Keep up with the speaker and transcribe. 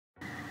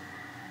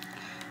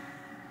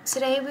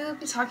Today we will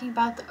be talking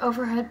about the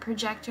overhead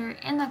projector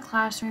in the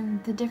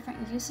classroom, the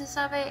different uses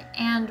of it,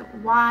 and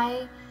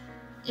why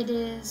it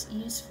is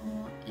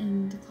useful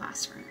in the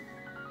classroom.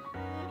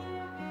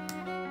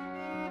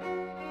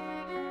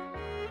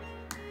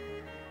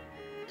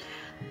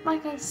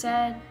 Like I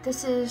said,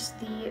 this is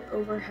the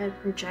overhead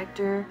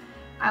projector.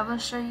 I will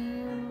show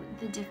you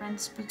the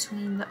difference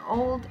between the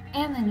old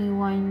and the new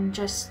one,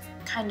 just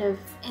kind of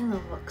in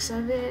the looks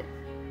of it.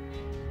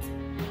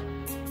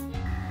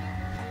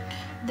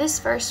 This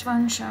first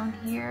one shown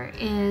here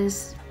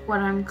is what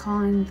I'm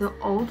calling the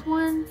old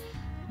one.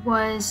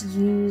 Was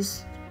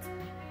used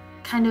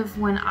kind of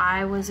when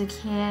I was a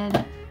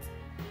kid.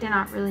 They're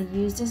not really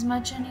used as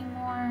much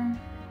anymore.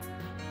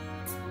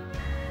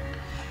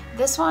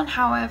 This one,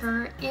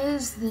 however,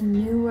 is the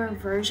newer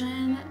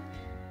version.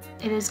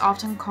 It is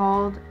often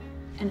called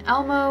an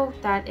Elmo.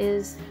 That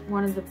is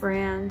one of the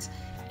brands,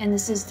 and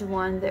this is the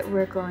one that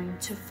we're going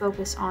to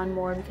focus on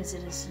more because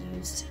it is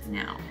used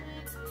now.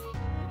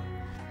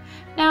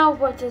 Now,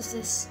 what does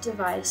this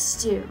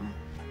device do?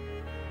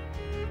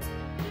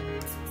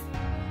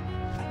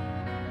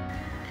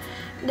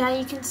 Now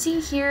you can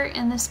see here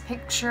in this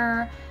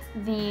picture,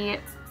 the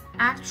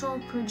actual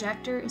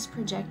projector is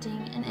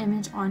projecting an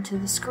image onto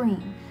the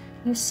screen.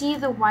 You see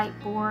the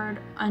whiteboard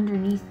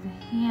underneath the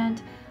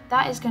hand.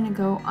 That is going to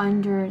go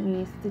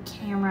underneath the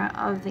camera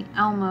of the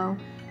Elmo,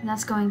 and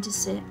that's going to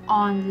sit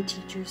on the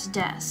teacher's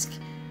desk.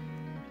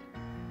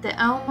 The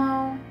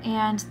Elmo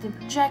and the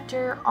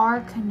projector are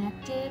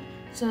connected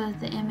so that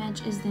the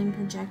image is then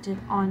projected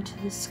onto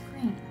the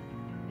screen.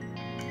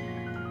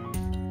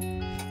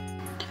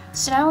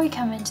 So now we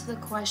come into the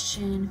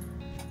question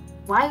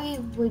why we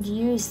would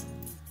use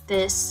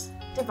this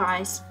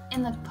device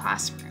in the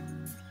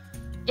classroom.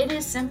 It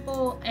is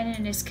simple and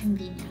it is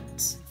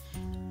convenient.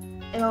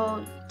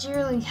 It'll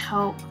dearly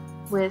help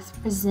with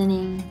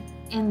presenting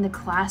in the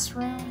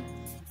classroom.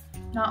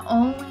 Not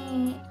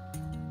only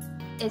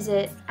is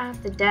it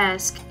at the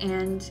desk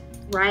and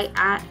right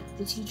at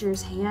the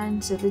teacher's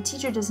hand, so the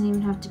teacher doesn't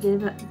even have to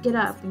get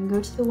up and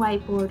go to the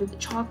whiteboard or the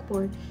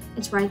chalkboard.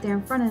 It's right there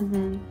in front of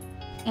them,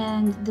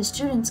 and the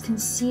students can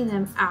see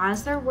them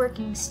as they're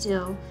working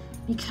still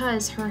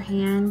because her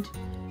hand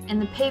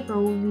and the paper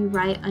will be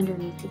right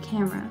underneath the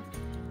camera.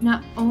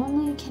 Not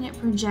only can it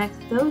project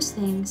those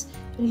things,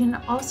 but it can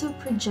also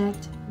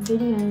project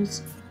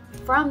videos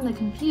from the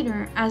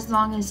computer as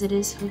long as it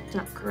is hooked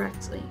up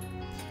correctly.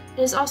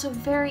 It is also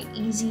very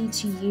easy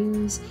to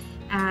use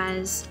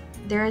as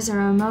there is a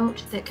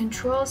remote that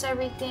controls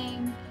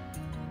everything.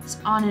 It's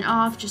on and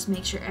off, just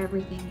make sure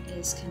everything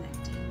is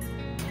connected.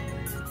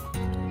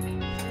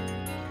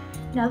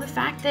 Now, the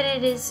fact that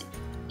it is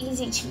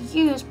easy to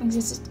use brings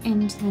us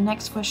into the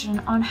next question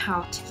on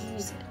how to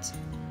use it.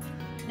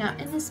 Now,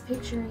 in this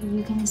picture,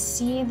 you can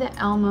see the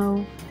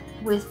Elmo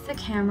with the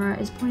camera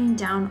is pointing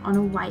down on a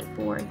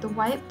whiteboard. The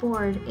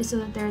whiteboard is so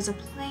that there's a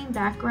plain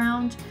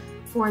background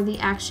for the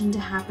action to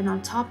happen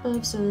on top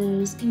of, so that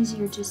it is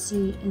easier to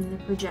see in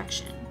the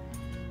projection.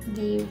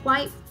 The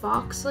white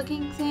box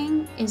looking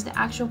thing is the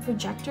actual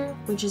projector,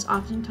 which is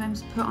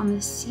oftentimes put on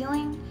the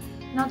ceiling,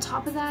 and on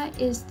top of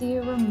that is the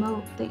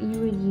remote that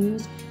you would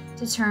use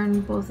to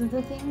turn both of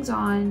the things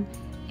on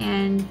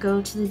and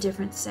go to the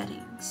different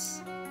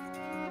settings.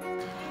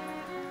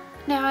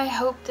 Now, I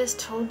hope this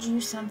told you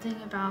something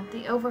about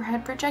the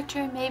overhead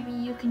projector. Maybe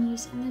you can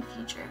use it in the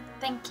future.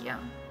 Thank you.